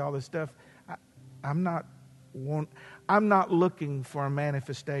 you see all this stuff. I'm not looking for a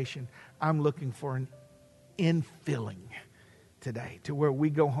manifestation. I'm looking for an infilling today, to where we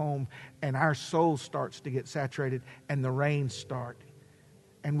go home and our soul starts to get saturated and the rains start,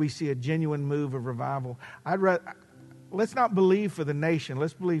 and we see a genuine move of revival. Let's not believe for the nation.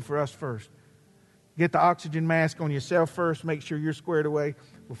 Let's believe for us first. Get the oxygen mask on yourself first. Make sure you're squared away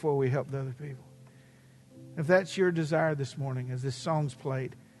before we help the other people. If that's your desire this morning, as this song's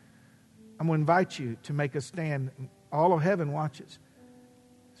played, I'm going to invite you to make a stand. All of heaven watches.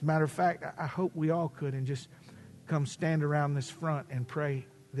 As a matter of fact, I hope we all could, and just come stand around this front and pray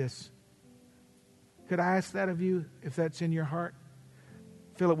this. Could I ask that of you, if that's in your heart?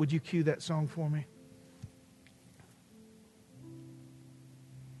 Philip, would you cue that song for me?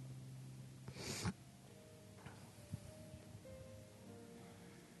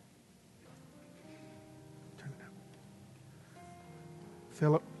 Turn it up.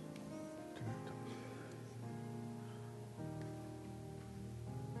 Philip.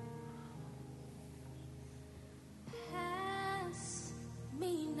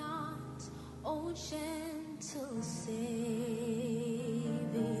 O gentle Savior,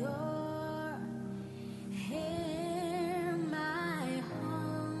 hear my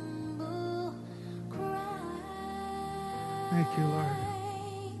humble cry. Thank you, Lord.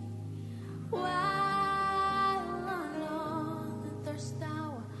 While on others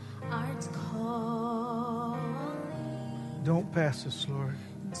thou art calling. Don't pass us, Lord.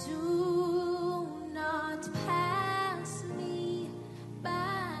 Do not pass me by.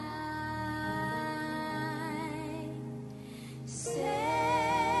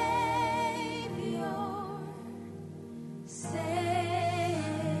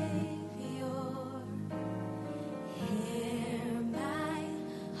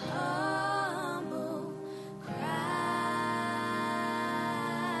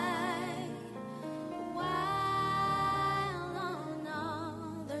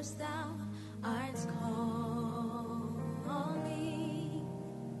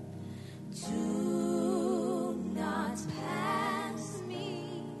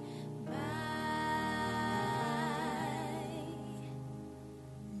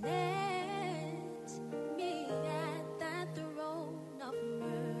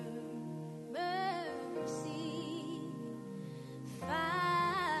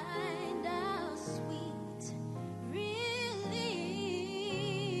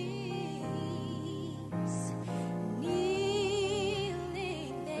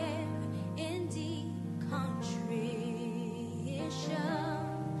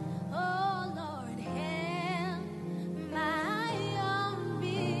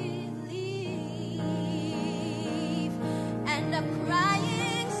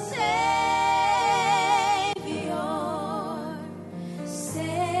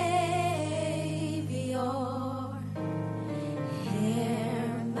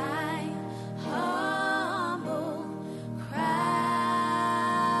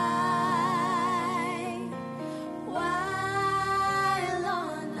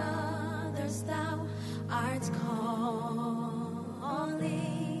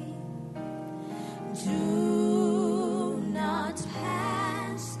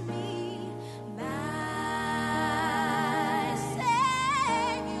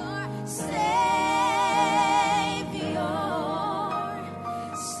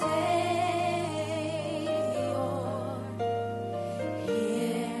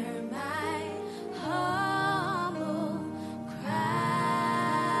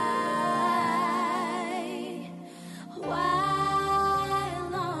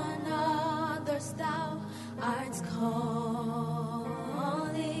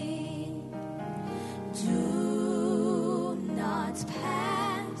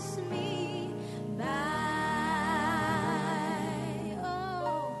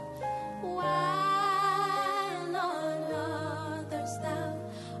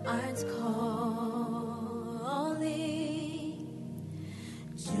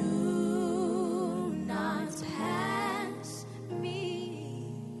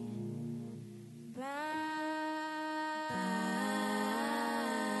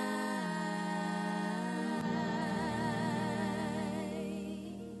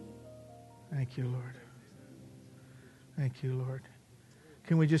 Thank you, Lord. Thank you, Lord.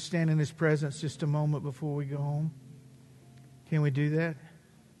 Can we just stand in His presence just a moment before we go home? Can we do that?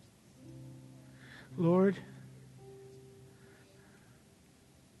 Lord,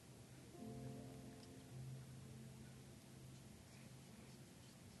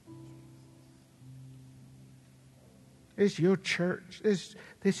 it's your church. This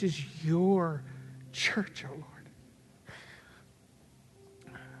is your church, oh Lord.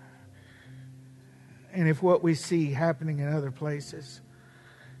 And if what we see happening in other places,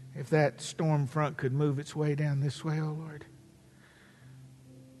 if that storm front could move its way down this way, oh Lord,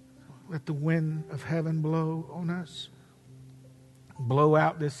 let the wind of heaven blow on us. Blow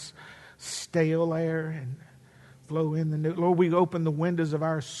out this stale air and blow in the new. Lord, we open the windows of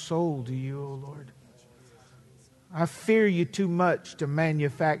our soul to you, oh Lord. I fear you too much to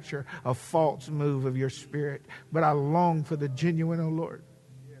manufacture a false move of your Spirit, but I long for the genuine, oh Lord.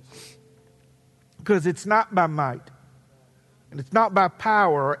 Because it's not by might, and it's not by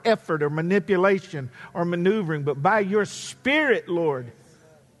power or effort or manipulation or maneuvering, but by your Spirit, Lord.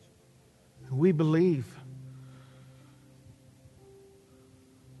 We believe.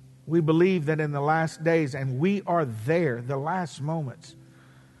 We believe that in the last days, and we are there, the last moments,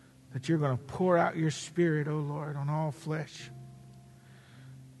 that you're going to pour out your Spirit, oh Lord, on all flesh.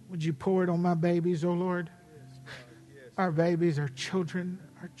 Would you pour it on my babies, oh Lord? Yes. Our babies, our children,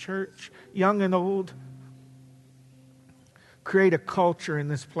 our church, young and old. Create a culture in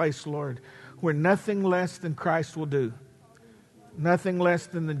this place, Lord, where nothing less than Christ will do. Nothing less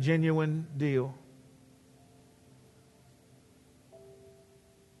than the genuine deal.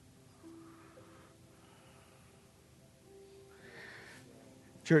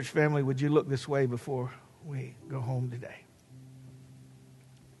 Church family, would you look this way before we go home today?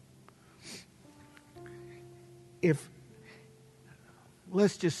 If,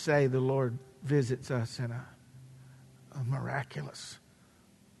 let's just say the Lord visits us in a miraculous,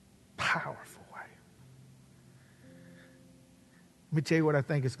 powerful way. Let me tell you what I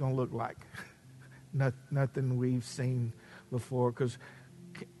think it's going to look like. Nothing we've seen before. Because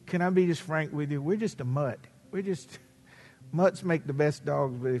can I be just frank with you? We're just a mutt. Mutts make the best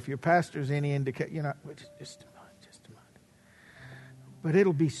dogs, but if your pastor's any indication, we're just a mutt. But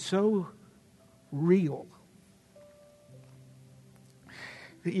it'll be so real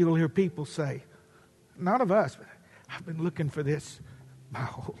that you'll hear people say, not of us, but I've been looking for this my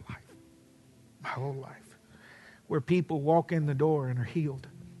whole life. Where people walk in the door and are healed.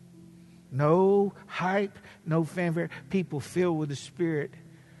 No hype, no fanfare. People filled with the Spirit.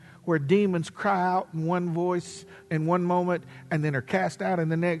 Where demons cry out in one voice in one moment and then are cast out in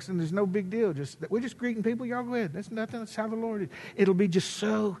the next, and there's no big deal. We're just greeting people. Y'all go ahead. That's nothing. That's how the Lord is. It'll be just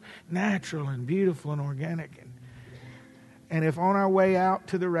so natural and beautiful and organic. And if on our way out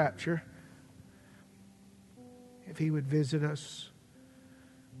to the rapture, if He would visit us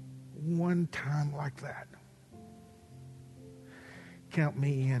one time like that, count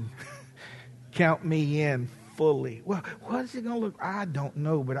me in. Count me in fully. Well, what is it going to look? I don't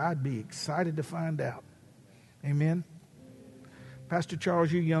know, but I'd be excited to find out. Amen. Pastor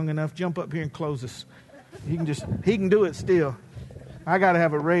Charles, you're young enough. Jump up here and close us. He can do it still. I got to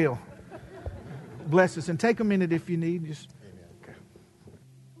have a rail. Bless us. And take a minute if you need. Okay.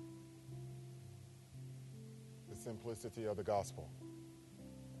 The simplicity of the gospel.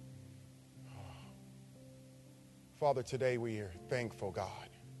 Father, today we are thankful, God,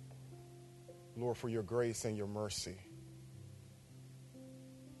 Lord, for your grace and your mercy.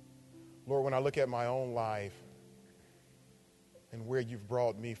 Lord, when I look at my own life and where you've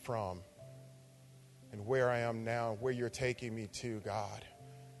brought me from and where I am now, where you're taking me to, God,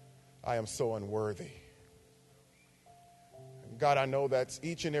 I am so unworthy. God, I know that's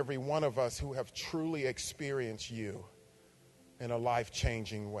each and every one of us who have truly experienced you in a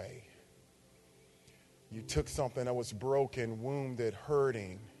life-changing way. You took something that was broken, wounded,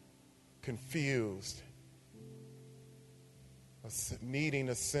 hurting, confused, needing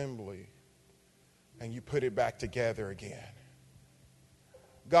assembly, and you put it back together again.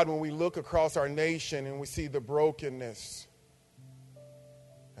 God, when we look across our nation and we see the brokenness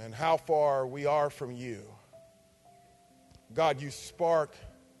and how far we are from you, God, you spark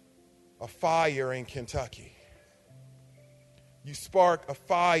a fire in Kentucky. You spark a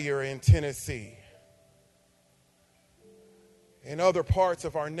fire in Tennessee. In other parts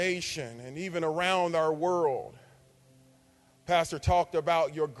of our nation and even around our world. Pastor talked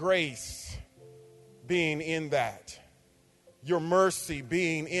about your grace being in that, your mercy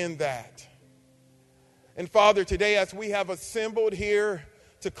being in that. And Father, today as we have assembled here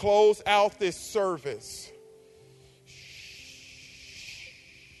to close out this service,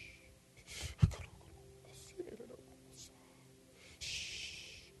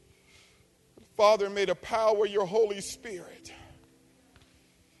 Father, may the power of your Holy Spirit,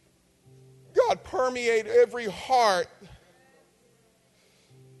 God, permeate every heart.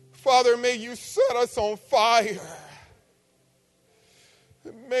 Father, may you set us on fire.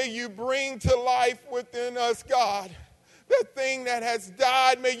 May you bring to life within us, God, that thing that has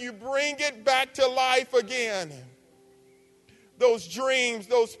died. May you bring it back to life again. those dreams,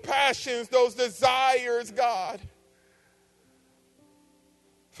 those passions, those desires, God.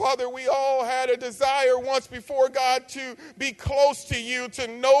 Father, we all had a desire once before, God, to be close to you, to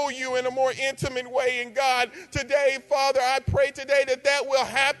know you in a more intimate way. And God, today, Father, I pray today that that will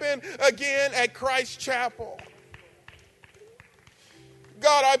happen again at Christ Chapel.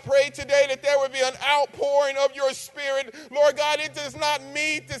 God, I pray today that there would be an outpouring of your Spirit. Lord God, it does not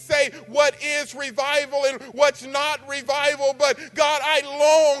mean to say what is revival and what's not revival, but God, I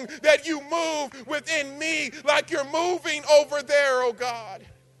long that you move within me like you're moving over there, oh God.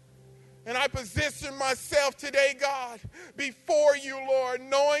 And I position myself today, God, before you, Lord,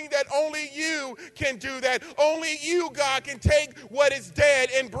 knowing that only you can do that. Only you, God, can take what is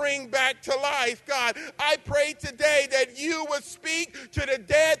dead and bring back to life, God. I pray today that you would speak to the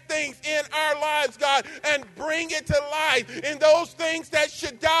dead things in our lives, God, and bring it to life. In those things that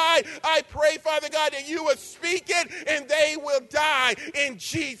should die, I pray, Father God, that you would speak it and they will die in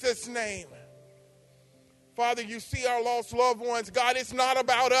Jesus' name. Father, you see our lost loved ones. God, it's not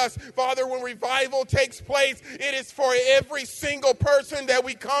about us. Father, when revival takes place, it is for every single person that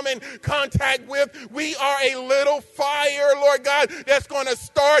we come in contact with. We are a little fire, Lord God, that's going to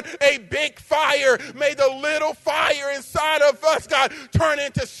start a big fire. May the little fire inside of us, God, turn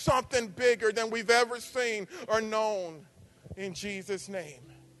into something bigger than we've ever seen or known. In Jesus' name.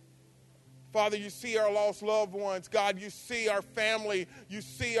 Father, you see our lost loved ones. God, you see our family. You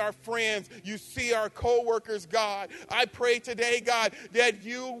see our friends. You see our co-workers, God. I pray today, God, that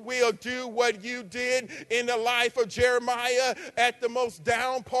you will do what you did in the life of Jeremiah at the most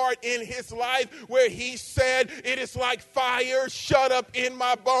down part in his life, where he said, it is like fire shut up in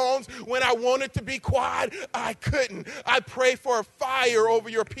my bones. When I wanted to be quiet, I couldn't. I pray for a fire over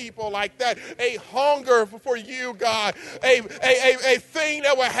your people like that, a hunger for you, God, a thing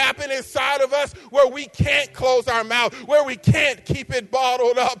that will happen inside of us where we can't close our mouth, where we can't keep it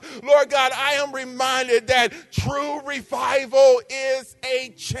bottled up. Lord God, I am reminded that true revival is a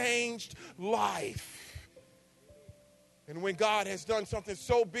changed life. And when God has done something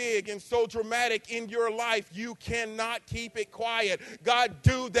so big and so dramatic in your life, you cannot keep it quiet. God,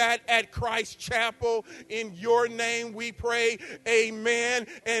 do that at Christ Chapel. In your name we pray. Amen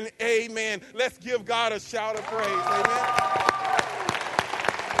and amen. Let's give God a shout of praise. Amen.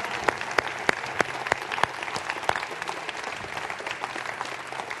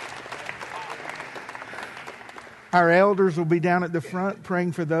 Our elders will be down at the front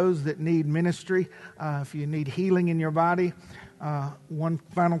praying for those that need ministry. If you need healing in your body. One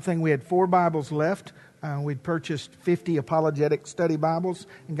final thing, we had 4 Bibles left. We'd purchased 50 apologetic study Bibles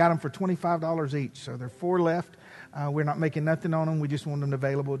and got them for $25 each. So there are 4 left. We're not making nothing on them. We just want them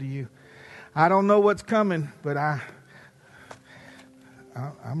available to you. I don't know what's coming, but I'm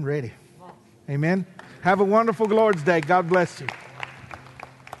ready. Amen. Have a wonderful Lord's Day. God bless you.